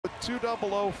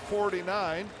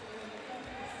2:00:49.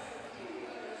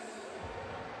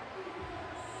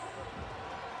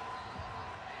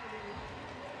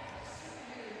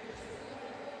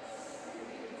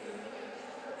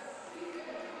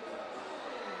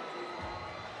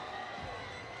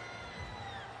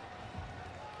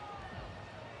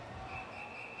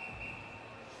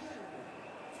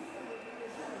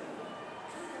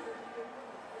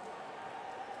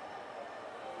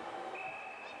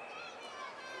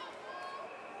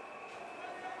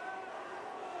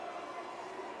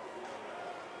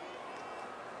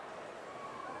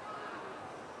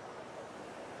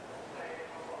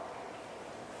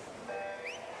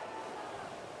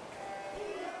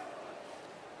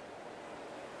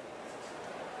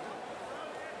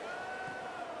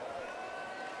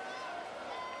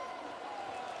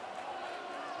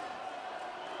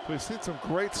 We've seen some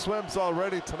great swims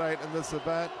already tonight in this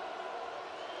event.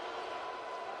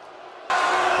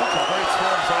 Some great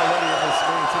swims already in this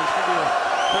meet, so it's going to be a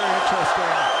very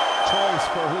interesting choice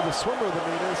for who the swimmer of the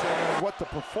meet is and what the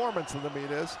performance of the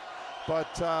meet is.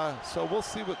 But so we'll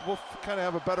see we'll kind of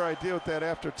have a better idea with that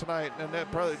after tonight, and that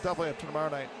probably definitely after tomorrow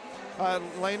night.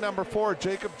 Lane number 4,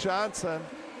 Jacob Johnson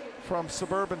from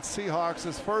Suburban Seahawks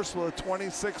is first with a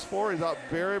 26.4. He's out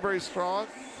very, very strong.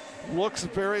 Looks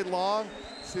very long.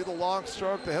 See the long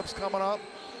stroke, the hips coming up.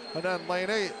 And then lane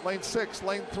 8, lane 6,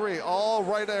 lane 3, all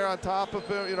right there on top of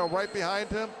him, right behind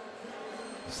him.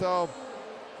 So,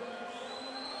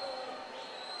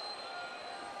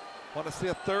 want to see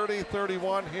a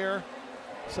 30-31 here.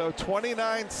 So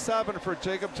 29.7 for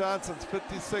Jacob Johnson's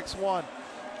 56.1.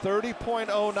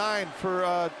 30.09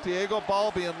 for Diego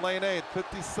Balbi in lane 8,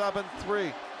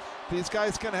 57.3. These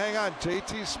guys can hang on.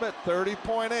 JT Schmidt,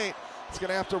 30.8. He's going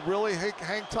to have to really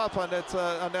hang tough on that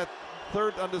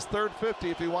this third 50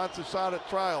 if he wants a shot at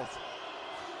trials.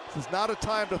 This is not a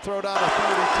time to throw down a 32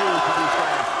 for these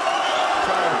guys.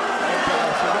 So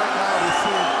right now we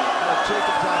see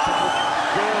Jacob Johnson looking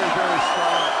very, very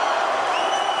strong.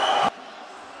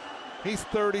 He's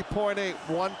 30.8,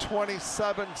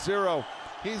 127.0.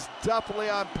 He's definitely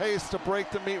on pace to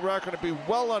break the meet record and be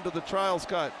well under the trials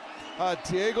cut.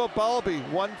 Diego Balbi,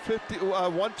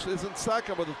 150, is in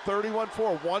second with a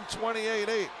 31.4,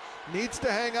 128.8. Needs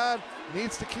to hang on,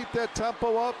 needs to keep that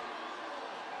tempo up.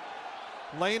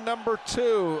 Lane number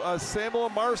 2,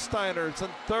 Samuel Marsteiner is in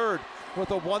third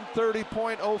with a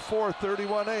 130.04,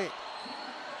 31.8.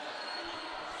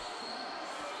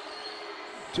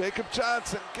 Jacob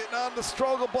Johnson getting on the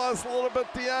struggle bus a little bit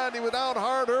at the end. He went out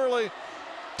hard early.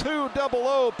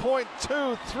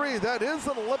 2:00.23. That is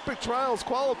an Olympic trials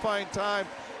qualifying time.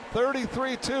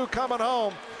 33.2 coming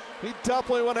home. He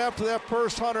definitely went after that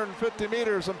first 150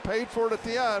 meters and paid for it at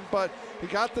the end, but he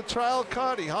got the trial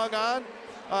cut. He hung on.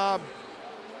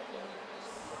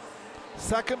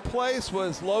 Second place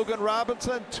was Logan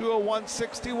Robinson,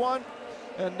 2:01.61.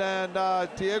 And then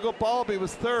Diego Balbi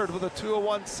was third with a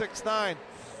 2:01.69.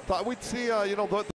 Thought we'd see,